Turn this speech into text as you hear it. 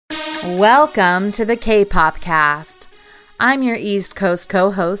Welcome to the K-Pop Cast. I'm your East Coast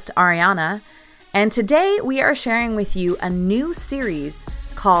co-host, Ariana, and today we are sharing with you a new series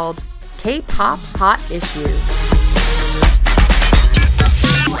called K-Pop Hot Issues.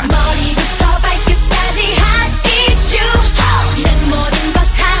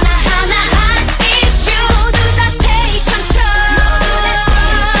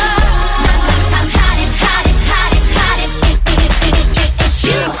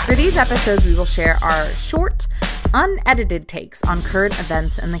 For these episodes, we will share our short, unedited takes on current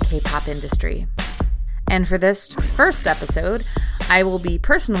events in the K-pop industry. And for this first episode, I will be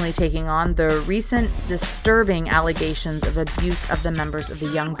personally taking on the recent disturbing allegations of abuse of the members of the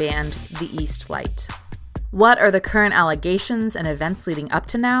young band, The East Light. What are the current allegations and events leading up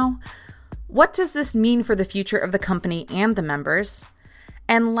to now? What does this mean for the future of the company and the members?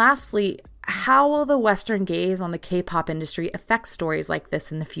 And lastly, how will the Western gaze on the K-pop industry affect stories like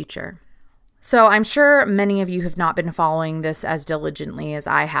this in the future? So I'm sure many of you have not been following this as diligently as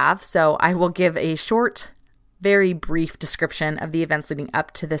I have, so I will give a short, very brief description of the events leading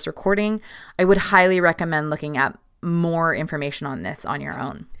up to this recording. I would highly recommend looking at more information on this on your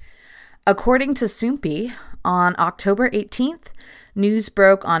own. According to Soompi, on October 18th, news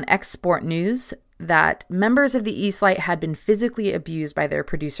broke on Export News that members of the East Light had been physically abused by their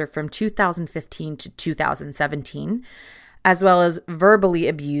producer from 2015 to 2017, as well as verbally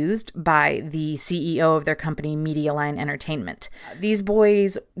abused by the CEO of their company, Medialine Entertainment. These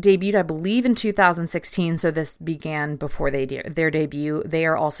boys debuted, I believe, in 2016, so this began before their debut. They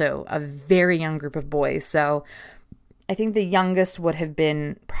are also a very young group of boys, so I think the youngest would have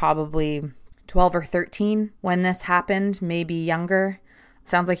been probably 12 or 13 when this happened, maybe younger.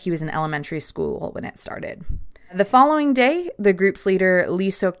 Sounds like he was in elementary school when it started. The following day, the group's leader, Lee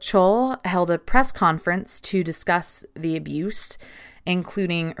Seok-chul, held a press conference to discuss the abuse,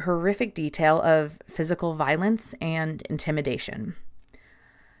 including horrific detail of physical violence and intimidation.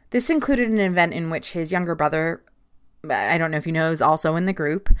 This included an event in which his younger brother, I don't know if you know, is also in the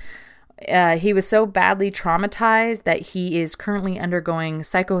group. He was so badly traumatized that he is currently undergoing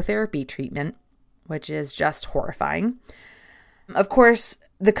psychotherapy treatment, which is just horrifying. Of course,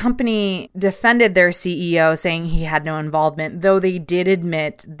 the company defended their CEO, saying he had no involvement, though they did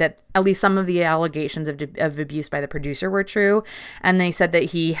admit that at least some of the allegations of abuse by the producer were true, and they said that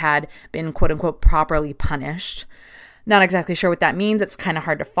he had been, quote-unquote, properly punished. Not exactly sure what that means. It's kind of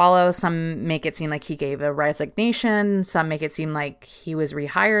hard to follow. Some make it seem like he gave a resignation. Some make it seem like he was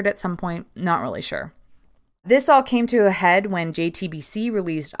rehired at some point. Not really sure. This all came to a head when JTBC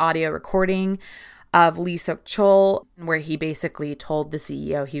released audio recording of Lee Seok-chul, where he basically told the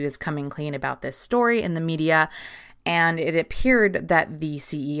CEO he was coming clean about this story in the media, and it appeared that the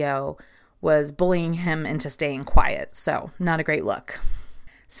CEO was bullying him into staying quiet, so not a great look.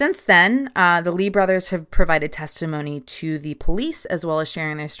 Since then, the Lee brothers have provided testimony to the police, as well as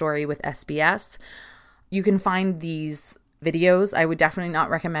sharing their story with SBS. You can find these videos. I would definitely not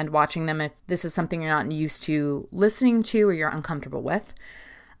recommend watching them if this is something you're not used to listening to or you're uncomfortable with.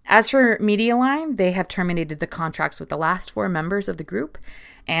 As for Medialine, they have terminated the contracts with the last 4 members of the group,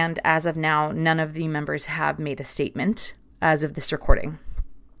 and as of now, none of the members have made a statement as of this recording.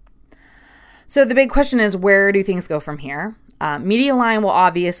 So the big question is, where do things go from here? Medialine will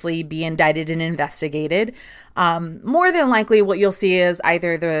obviously be indicted and investigated. More than likely, what you'll see is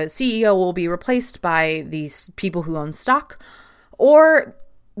either the CEO will be replaced by these people who own stock, or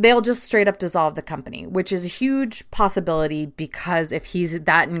they'll just straight up dissolve the company, which is a huge possibility because if he's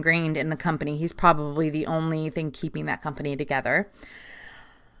that ingrained in the company, he's probably the only thing keeping that company together.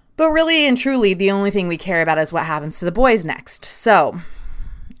 But really and truly, the only thing we care about is what happens to the boys next. So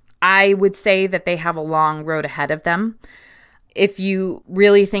I would say that they have a long road ahead of them. If you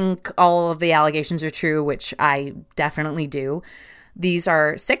really think all of the allegations are true, which I definitely do, these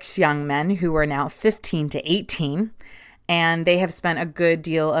are 6 young men who are now 15 to 18. And they have spent a good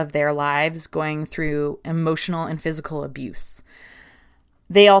deal of their lives going through emotional and physical abuse.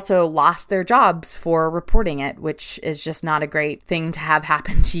 They also lost their jobs for reporting it, which is just not a great thing to have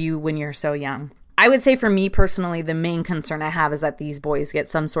happen to you when you're so young. I would say for me personally, the main concern I have is that these boys get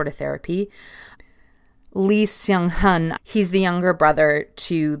some sort of therapy. Lee Seung-hun, he's the younger brother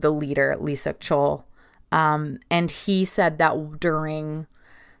to the leader, Lee Seok-chul. And he said that during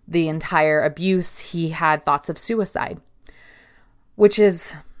the entire abuse, he had thoughts of suicide. Which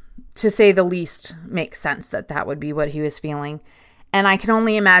is, to say the least, makes sense that that would be what he was feeling. And I can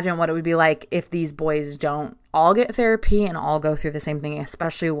only imagine what it would be like if these boys don't all get therapy and all go through the same thing,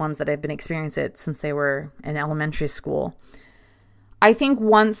 especially ones that have been experiencing it since they were in elementary school. I think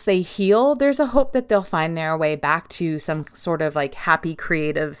once they heal, there's a hope that they'll find their way back to some sort of like happy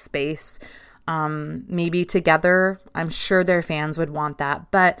creative space. Maybe together. I'm sure their fans would want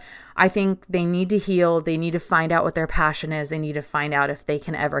that, but I think they need to heal. They need to find out what their passion is. They need to find out if they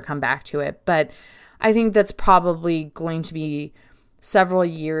can ever come back to it. But I think that's probably going to be several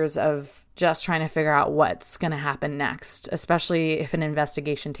years of just trying to figure out what's going to happen next, especially if an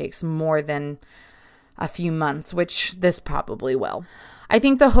investigation takes more than a few months, which this probably will. I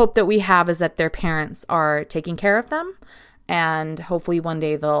think the hope that we have is that their parents are taking care of them, and hopefully one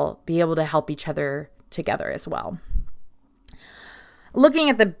day they'll be able to help each other together as well. Looking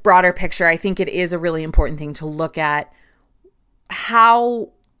at the broader picture, I think it is a really important thing to look at how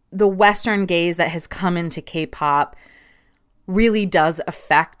the Western gaze that has come into K-pop really does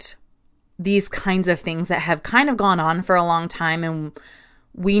affect these kinds of things that have kind of gone on for a long time, and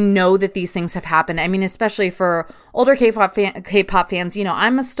we know that these things have happened. I mean, especially for older K-pop fans, you know,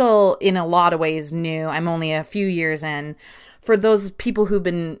 I'm still in a lot of ways new. I'm only a few years in. For those people who've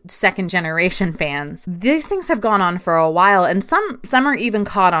been second generation fans, these things have gone on for a while, and some are even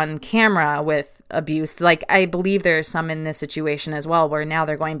caught on camera with abuse. Like, I believe there's some in this situation as well, where now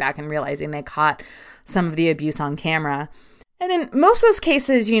they're going back and realizing they caught some of the abuse on camera. And in most of those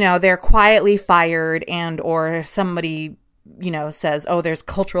cases, you know, they're quietly fired, and or somebody, you know, says, oh, there's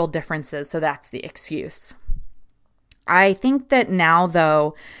cultural differences, so that's the excuse. I think that now,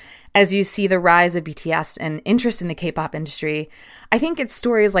 though, as you see the rise of BTS and interest in the K-pop industry, I think it's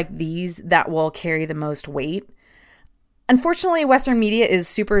stories like these that will carry the most weight. Unfortunately, Western media is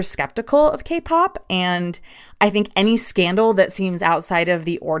super skeptical of K-pop, and I think any scandal that seems outside of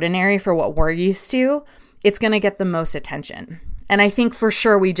the ordinary for what we're used to, it's going to get the most attention. And I think for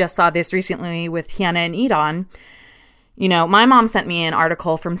sure we just saw this recently with Hyuna and E'Dawn. You know, my mom sent me an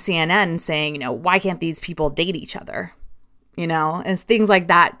article from CNN saying, you know, why can't these people date each other? You know, and things like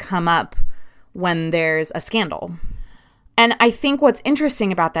that come up when there's a scandal. And I think what's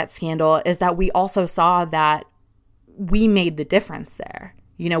interesting about that scandal is that we also saw that we made the difference there.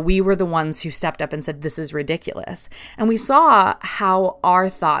 You know, we were the ones who stepped up and said, this is ridiculous. And we saw how our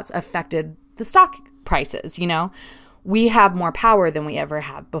thoughts affected the stock prices. You know, we have more power than we ever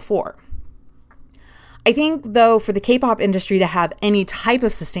have before. I think, though, for the K-pop industry to have any type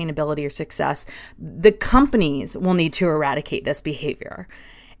of sustainability or success, the companies will need to eradicate this behavior.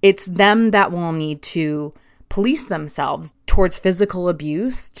 It's them that will need to police themselves towards physical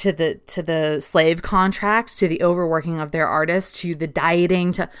abuse, to the slave contracts, to the overworking of their artists, to the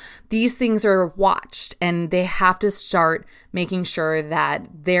dieting. To these things are watched, and they have to start making sure that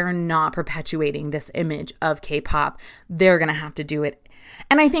they're not perpetuating this image of K-pop. They're going to have to do it.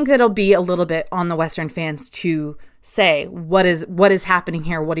 And I think that'll be a little bit on the Western fans to say, what is happening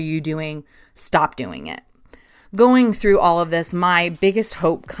here? What are you doing? Stop doing it. Going through all of this, my biggest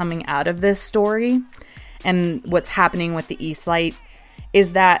hope coming out of this story and what's happening with the Eastlight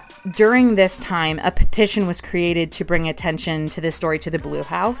is that during this time, a petition was created to bring attention to this story to the Blue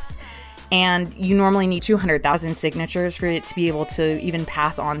House. And you normally need 200,000 signatures for it to be able to even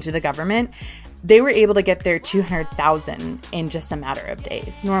pass on to the government. They were able to get their 200,000 in just a matter of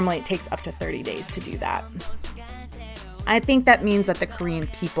days. Normally it takes up to 30 days to do that. I think that means that the Korean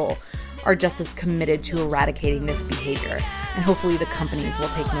people are just as committed to eradicating this behavior, and hopefully the companies will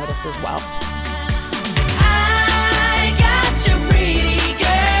take notice as well. I got you, pretty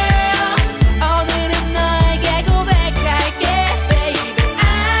girl. 오늘은 너에게 고백할게, baby.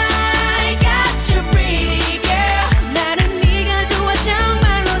 I got you, pretty girl. 나는 네가 좋아,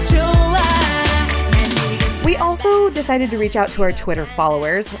 정말로 좋아. We also decided to reach out to our Twitter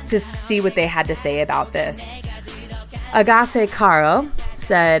followers to see what they had to say about this. Agase Karo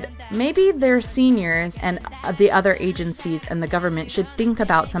said, maybe their seniors and the other agencies and the government should think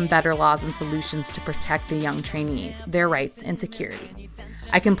about some better laws and solutions to protect the young trainees, their rights and security.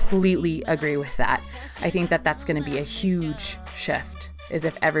 I completely agree with that. I think that that's going to be a huge shift, is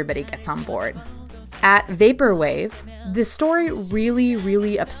if everybody gets on board. At Vaporwave, this story really,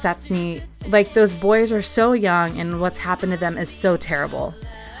 really upsets me. Like, those boys are so young and what's happened to them is so terrible.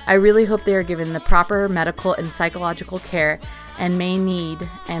 I really hope they are given the proper medical and psychological care and may need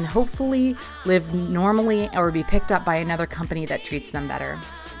and hopefully live normally or be picked up by another company that treats them better.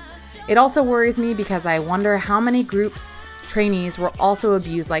 It also worries me because I wonder how many groups, trainees were also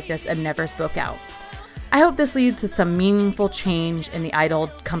abused like this and never spoke out. I hope this leads to some meaningful change in the idol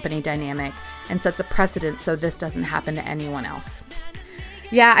company dynamic and sets a precedent so this doesn't happen to anyone else.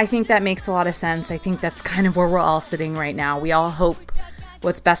 Yeah, I think that makes a lot of sense. I think that's kind of where we're all sitting right now. We all hope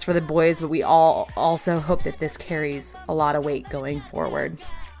what's best for the boys, but we all also hope that this carries a lot of weight going forward.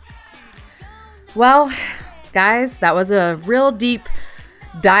 Well, Guys, that was a real deep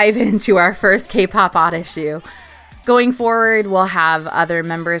dive into our first K-pop odd issue. Going forward, we'll have other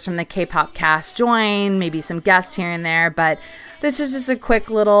members from the K-pop cast join, maybe some guests here and there, but this is just a quick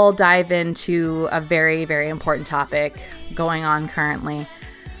little dive into a very, very important topic going on currently.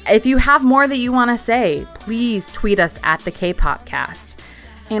 If you have more that you want to say, please tweet us at the K-pop cast.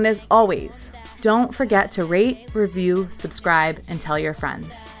 And as always, don't forget to rate, review, subscribe, and tell your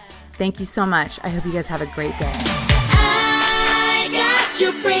friends. Thank you so much. I hope you guys have a great day.